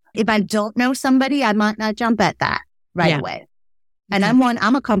 right? If I don't know somebody, I might not jump at that right away. And I'm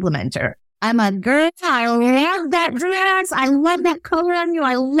a complimenter. I'm a girl. I love that dress. I love that color on you.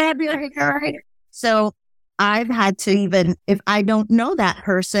 I love your hair. So I've had to, even if I don't know that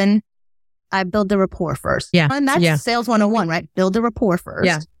person, I build the rapport first. Yeah. And that's sales 101, right? Build the rapport first.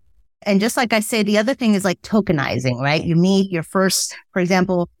 Yeah. And just like I say, the other thing is like tokenizing, right? You meet your first, for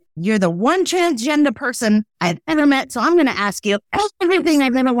example, you're the one transgender person I've ever met. So I'm going to ask you everything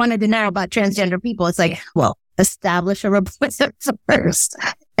I've ever wanted to know about transgender people. It's like, well, establish a replacement first.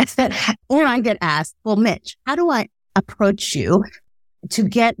 Or I get asked, well, Mitch, how do I approach you to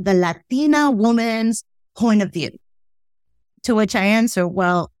get the Latina woman's point of view? To which I answer,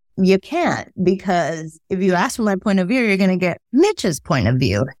 well, you can't, because if you ask for my point of view, you're going to get Mitch's point of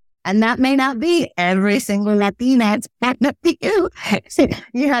view. And that may not be every single Latina's point of view. So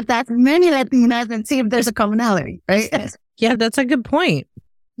you have to ask many Latinas and see if there's a commonality, right? Yeah, that's a good point.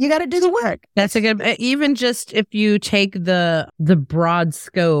 You got to do the work. That's a good, even just if you take the broad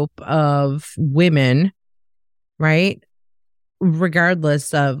scope of women, right?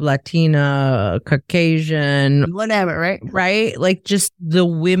 Regardless of Latina, Caucasian, whatever, right? Right? Like just the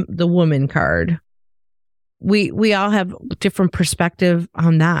woman card. We all have different perspective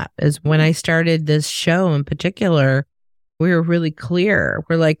on that. As when I started this show in particular, we were really clear.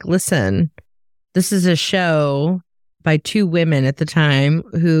 We're like, listen, this is a show by two women at the time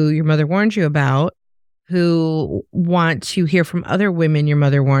who your mother warned you about, who want to hear from other women your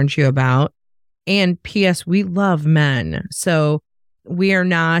mother warned you about. And P.S., we love men. So we are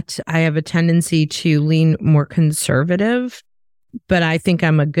not, I have a tendency to lean more conservative, but I think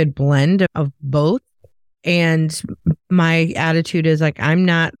I'm a good blend of both. And my attitude is like, I'm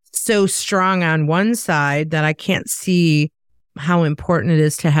not so strong on one side that I can't see how important it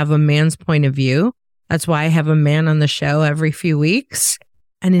is to have a man's point of view. That's why I have a man on the show every few weeks.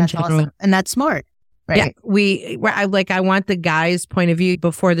 And in general, awesome. And that's smart. Right. Yeah, I want the guy's point of view.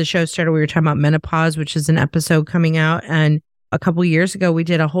 Before the show started, we were talking about menopause, which is an episode coming out. And a couple years ago, we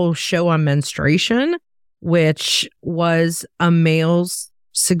did a whole show on menstruation, which was a male's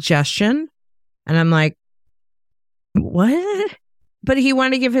suggestion. And I'm like, what? But he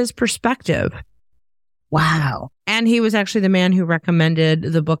wanted to give his perspective. Wow. And he was actually the man who recommended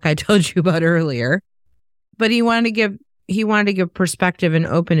the book I told you about earlier. But he wanted to give perspective and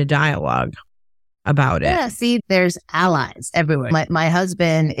open a dialogue about it. Yeah, see, there's allies everywhere. My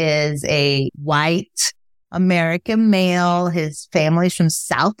husband is a white American male. His family's from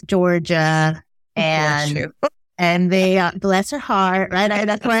South Georgia. And they, bless her heart, right?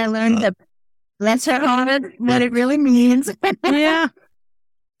 That's where I learned that bless her heart, what it really means. Yeah.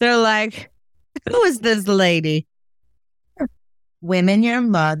 They're like, who is this lady? Women your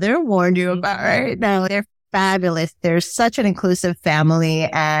mother warned you about, right? No, they're fabulous. They're such an inclusive family,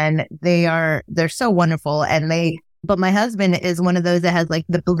 and they're so wonderful. But my husband is one of those that has like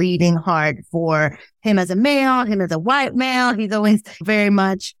the bleeding heart for him as a male, him as a white male. He's always very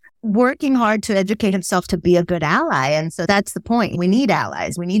much working hard to educate himself to be a good ally. And so that's the point. We need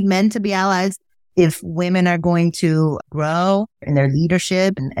allies. We need men to be allies if women are going to grow in their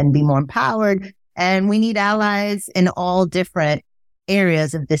leadership and be more empowered. And we need allies in all different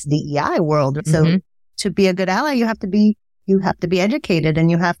areas of this DEI world. So to be a good ally, you have to be educated, and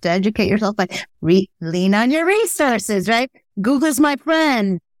you have to educate yourself by lean on your resources, right? Google's my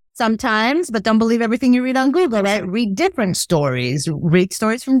friend sometimes, but don't believe everything you read on Google, right? Read different stories, read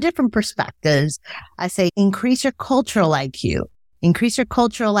stories from different perspectives. I say increase your cultural IQ. Increase your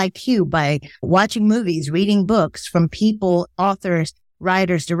cultural IQ by watching movies, reading books from people, authors,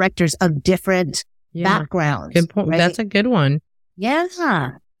 writers, directors of different backgrounds. Good point. Right? That's a good one. Yeah,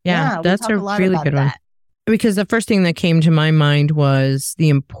 that's a really good one. Because the first thing that came to my mind was the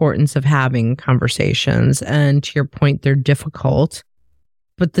importance of having conversations. And to your point, they're difficult.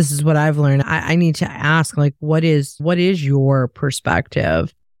 But this is what I've learned. I need to ask, like, what is your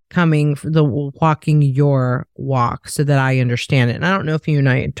perspective walking your walk so that I understand it? And I don't know if you and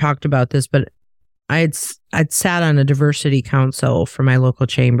I had talked about this, but I'd sat on a diversity council for my local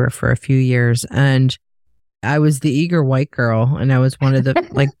chamber for a few years, and I was the eager white girl, and I was one of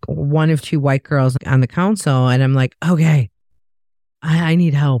the one of two white girls on the council. And I'm like, okay, I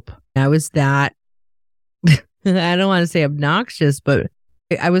need help. I was that, I don't want to say obnoxious, but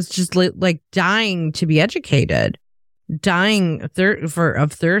I was just like dying to be educated, dying of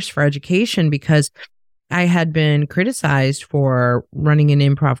thirst for education, because I had been criticized for running an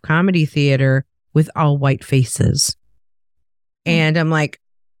improv comedy theater with all white faces. And I'm like,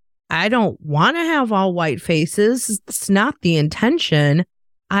 I don't want to have all white faces. It's not the intention.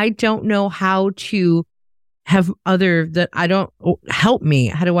 I don't know how to have help me.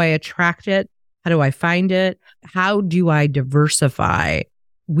 How do I attract it? How do I find it? How do I diversify?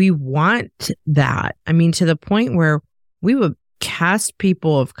 We want that. I mean, to the point where we would cast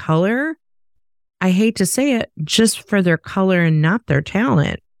people of color, I hate to say it, just for their color and not their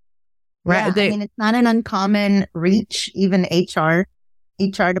talent. Right. Yeah, it's not an uncommon reach. Even HR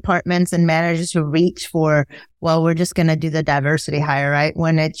HR departments and managers who reach for, well, we're just going to do the diversity hire, right?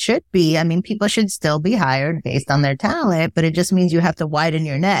 When it should be, I mean, people should still be hired based on their talent, but it just means you have to widen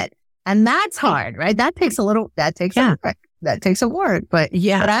your net. And that's hard, right? That takes a work. That takes a work, but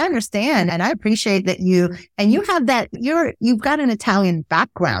I understand. And I appreciate that you have that, you've got an Italian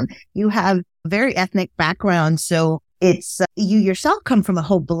background. You have a very ethnic background. So it's, you yourself come from a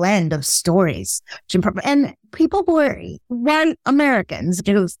whole blend of stories and people who are white Americans,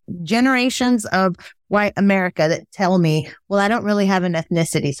 generations of white America that tell me, well, I don't really have an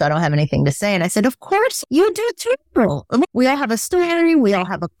ethnicity, so I don't have anything to say. And I said, of course you do too. We all have a story. We all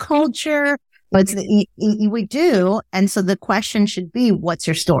have a culture, but we do. And so the question should be, what's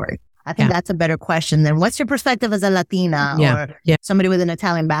your story? I think that's a better question than what's your perspective as a Latina or somebody with an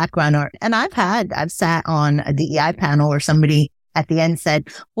Italian background. And I've sat on a DEI panel where somebody at the end said,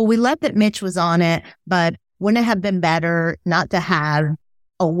 well, we loved that Mitch was on it, but wouldn't it have been better not to have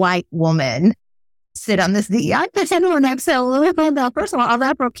a white woman sit on this DEI panel? And I've said, well, first of all, I'm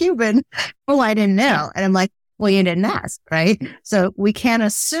Afro-Cuban. Oh, I didn't know. And I'm like, well, you didn't ask, right? So we can't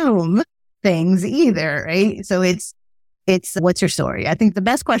assume things either, right? So it's what's your story? I think the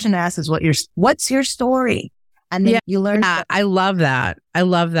best question to ask is what's your story? And then you learn. I love that.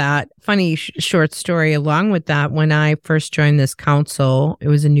 Funny short story along with that. When I first joined this council, it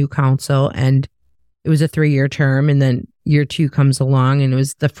was a new council and it was a 3-year term. And then year 2 comes along and it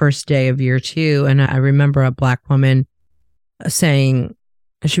was the first day of year 2. And I remember a Black woman saying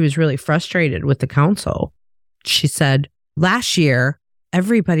she was really frustrated with the council. She said, last year,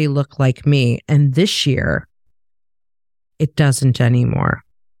 everybody looked like me. And this year, it doesn't anymore.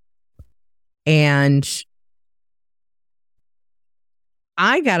 And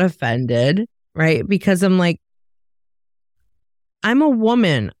I got offended, right? Because I'm like, I'm a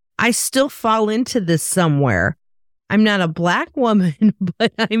woman. I still fall into this somewhere. I'm not a Black woman,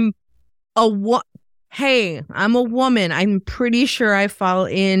 but I'm I'm a woman. I'm pretty sure I fall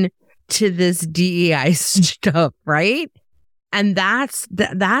into this DEI stuff, right? And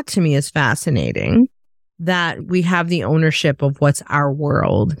that to me is fascinating. That we have the ownership of what's our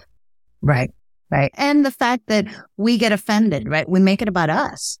world. Right. And the fact that we get offended, right? We make it about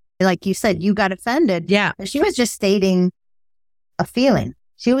us. Like you said, you got offended. Yeah. She was just stating a feeling.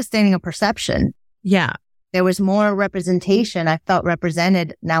 She was stating a perception. Yeah. There was more representation. I felt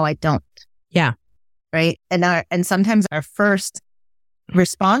represented. Now I don't. Yeah. Right. And sometimes our first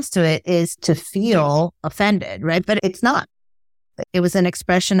response to it is to feel offended, right? But it's not. It was an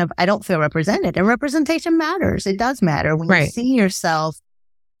expression of, I don't feel represented. And representation matters. It does matter. When you see yourself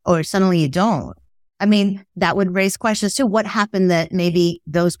or suddenly you don't. I mean, that would raise questions too. What happened that maybe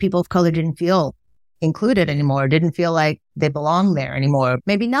those people of color didn't feel included anymore, didn't feel like they belong there anymore?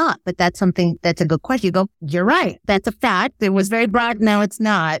 Maybe not, but that's a good question. You go, you're right. That's a fact. It was very broad. Now it's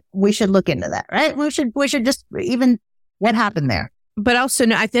not. We should look into that, right? We should just even what happened there. But also,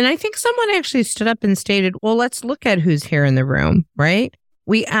 I think someone actually stood up and stated, well, let's look at who's here in the room, right?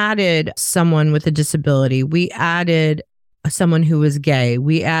 We added someone with a disability. We added someone who was gay.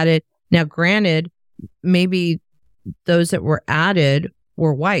 Now granted, maybe those that were added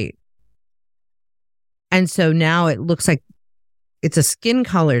were white. And so now it looks like it's a skin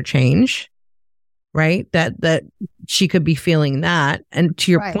color change, right? That she could be feeling that. And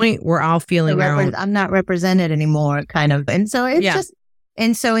to your point, we're all feeling our own. I'm not represented anymore, kind of. And so it's just,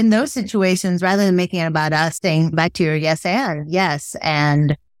 and so in those situations, rather than making it about us, staying back to your yes,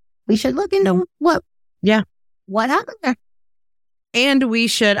 and we should look into what happened there. And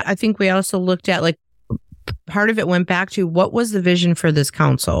I think we also looked at, like, part of it went back to what was the vision for this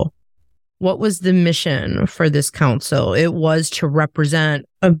council? What was the mission for this council? It was to represent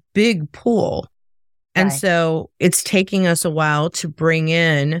a big pool. And so it's taking us a while to bring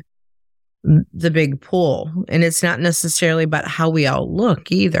in the big pool. And it's not necessarily about how we all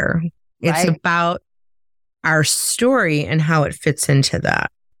look either. It's about our story and how it fits into that.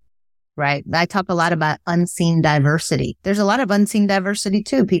 Right. I talk a lot about unseen diversity. There's a lot of unseen diversity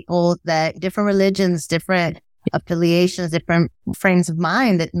too. People that different religions, different affiliations, different frames of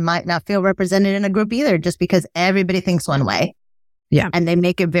mind that might not feel represented in a group either, just because everybody thinks one way. Yeah. And they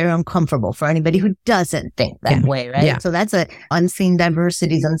make it very uncomfortable for anybody who doesn't think that way, right? Yeah. So that's unseen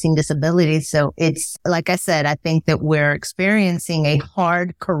diversities, unseen disabilities. So it's, like I said, I think that we're experiencing a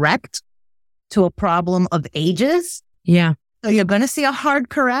hard correct to a problem of ages. Yeah. So you're going to see a hard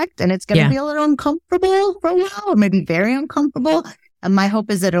correct, and it's going to be a little uncomfortable for a while, or maybe very uncomfortable. And my hope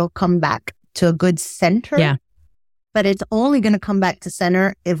is that it'll come back to a good center. Yeah. But it's only going to come back to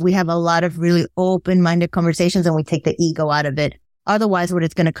center if we have a lot of really open-minded conversations and we take the ego out of it. Otherwise, what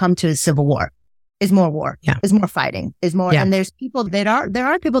it's going to come to is civil war. is more war, Yeah. is more fighting, is more. Yeah. And there are people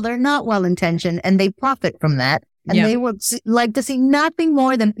that are not well-intentioned and they profit from that. And Yeah. they would like to see nothing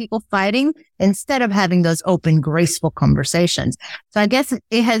more than people fighting instead of having those open, graceful conversations. So I guess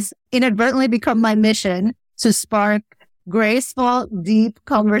it has inadvertently become my mission to spark graceful, deep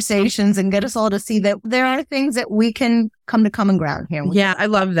conversations and get us all to see that there are things that we can come to common ground here. Yeah, I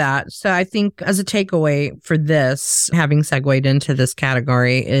love that. So I think as a takeaway for this, having segued into this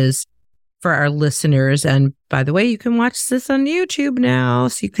category, is for our listeners. And by the way, you can watch this on YouTube now,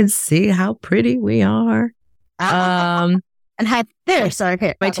 so you can see how pretty we are. And have there. Sorry,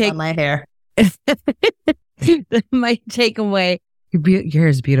 here. My hair. My takeaway, your hair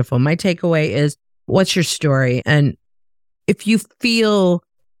is beautiful. My takeaway is, what's your story? And if you feel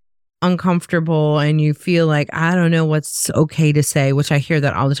uncomfortable and you feel like, I don't know what's okay to say, which I hear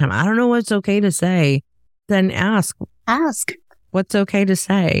that all the time. I don't know what's okay to say. Then ask what's okay to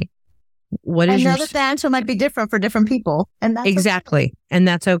say. What is I know that the answer might be different for different people. And that's exactly. Okay. And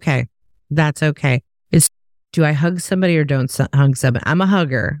that's okay. That's okay. Do I hug somebody or don't hug somebody? I'm a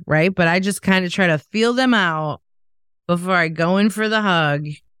hugger, right? But I just kind of try to feel them out before I go in for the hug,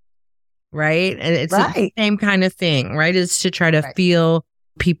 right? And it's the same kind of thing, right? Is to try to feel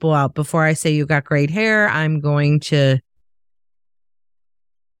people out. Before I say you got great hair, I'm going to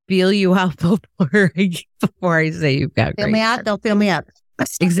feel you out before I say you've got great hair. Feel me out, don't feel me up.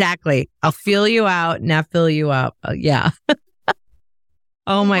 Exactly. I'll feel you out, not fill you up. Yeah.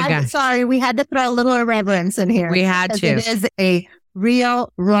 Oh my God. Sorry, we had to throw a little irreverence in here. We had to. It is a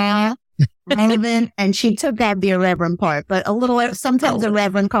real, raw, relevant, and she took out the irreverent part, but sometimes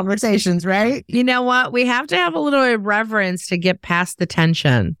irreverent conversations, right? You know what? We have to have a little irreverence to get past the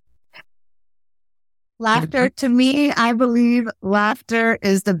tension. Laughter, to me, I believe laughter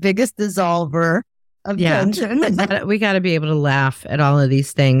is the biggest dissolver of tension. We got to be able to laugh at all of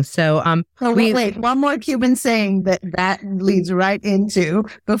these things. So, wait, one more Cuban saying that leads right into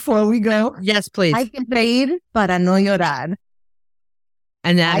before we go. Yes, please. Hay que reír para no llorar.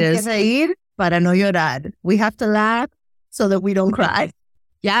 And that is. Hay que reír para no llorar. We have to laugh so that we don't cry.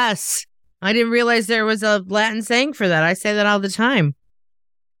 Yes. I didn't realize there was a Latin saying for that. I say that all the time.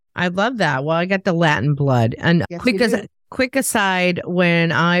 I love that. Well, I got the Latin blood. And yes, quick aside,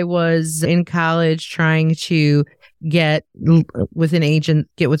 when I was in college trying to get with an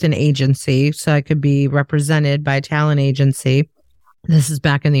agency so I could be represented by a talent agency. This is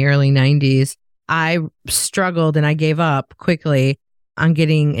back in the early 90s. I struggled and I gave up quickly on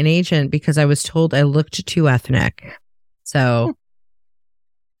getting an agent because I was told I looked too ethnic. So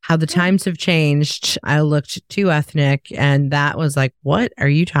how the times have changed, I looked too ethnic, and that was like, what are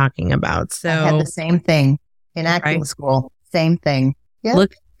you talking about? So I had the same thing in acting school. Same thing. Yeah.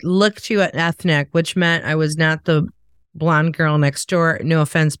 Look too ethnic, which meant I was not the blonde girl next door. No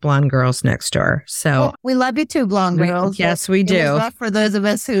offense, blonde girls next door. So we love you too, blonde girls. Yes, we do. It was rough for those of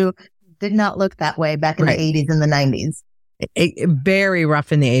us who did not look that way back in the 80s and the 90s. Very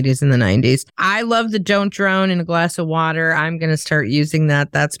rough in the 80s and the 90s. I love the don't drown in a glass of water. I'm going to start using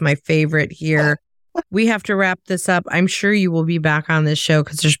that. That's my favorite here. We have to wrap this up. I'm sure you will be back on this show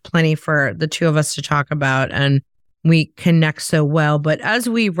because there's plenty for the two of us to talk about and we connect so well. But as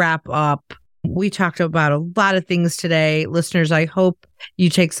we wrap up, we talked about a lot of things today. Listeners, I hope you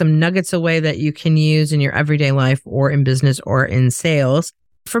take some nuggets away that you can use in your everyday life or in business or in sales.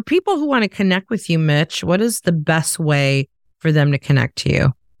 For people who want to connect with you, Mitch, what is the best way for them to connect to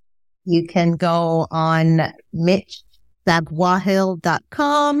you? You can go on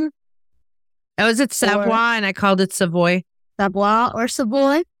mitchsavoyhill.com. Oh, is it Savoy? And I called it Savoy. Savoy or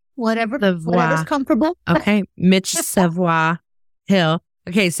Savoy, whatever's comfortable. Okay, Mitch Savoy Hill.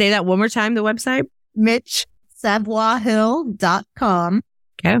 Okay, say that one more time, the website. mitchsavoyhill.com.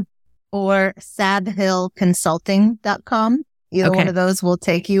 Okay. Or savhillconsulting.com. Either one of those will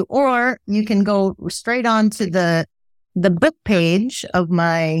take you, or you can go straight on to the book page of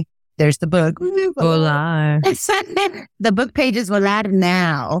there's the book. Volar. The book page is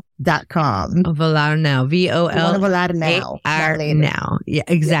volarnow.com. Volar Now. Volar Now. Now. Yeah,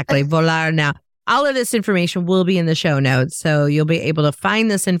 exactly. Volar Now. All of this information will be in the show notes, so you'll be able to find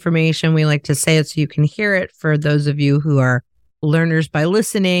this information. We like to say it so you can hear it for those of you who are learners by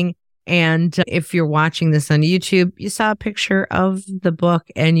listening. And if you're watching this on YouTube, you saw a picture of the book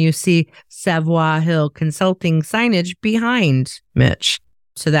and you see Savoy Hill Consulting signage behind Mitch.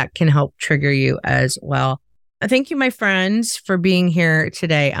 So that can help trigger you as well. Thank you, my friends, for being here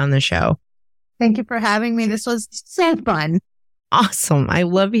today on the show. Thank you for having me. This was so fun. Awesome. I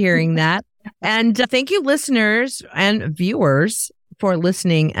love hearing that. And thank you, listeners and viewers, for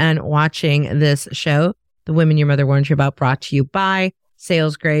listening and watching this show, The Women Your Mother Warned You About, brought to you by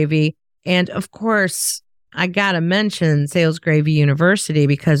Sales Gravy. And of course, I got to mention Sales Gravy University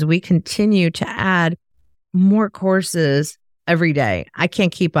because we continue to add more courses every day. I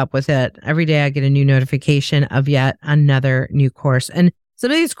can't keep up with it. Every day I get a new notification of yet another new course. And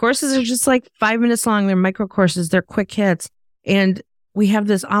some of these courses are just like 5 minutes long. They're micro courses. They're quick hits. And we have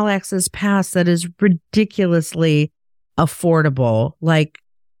this all access pass that is ridiculously affordable, like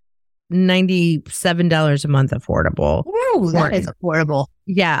 $97 a month affordable. Ooh, that is affordable.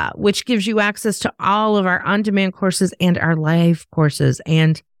 Yeah, which gives you access to all of our on-demand courses and our live courses.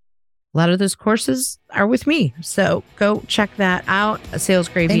 And a lot of those courses are with me. So go check that out. Sales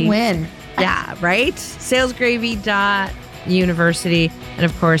Gravy. Big win. Yeah, right? Salesgravy.university. And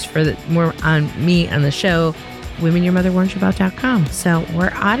of course, for more on me on the show, womenyourmotherwarnsyouabout.com. So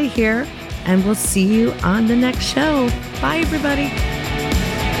we're out of here and we'll see you on the next show. Bye, everybody.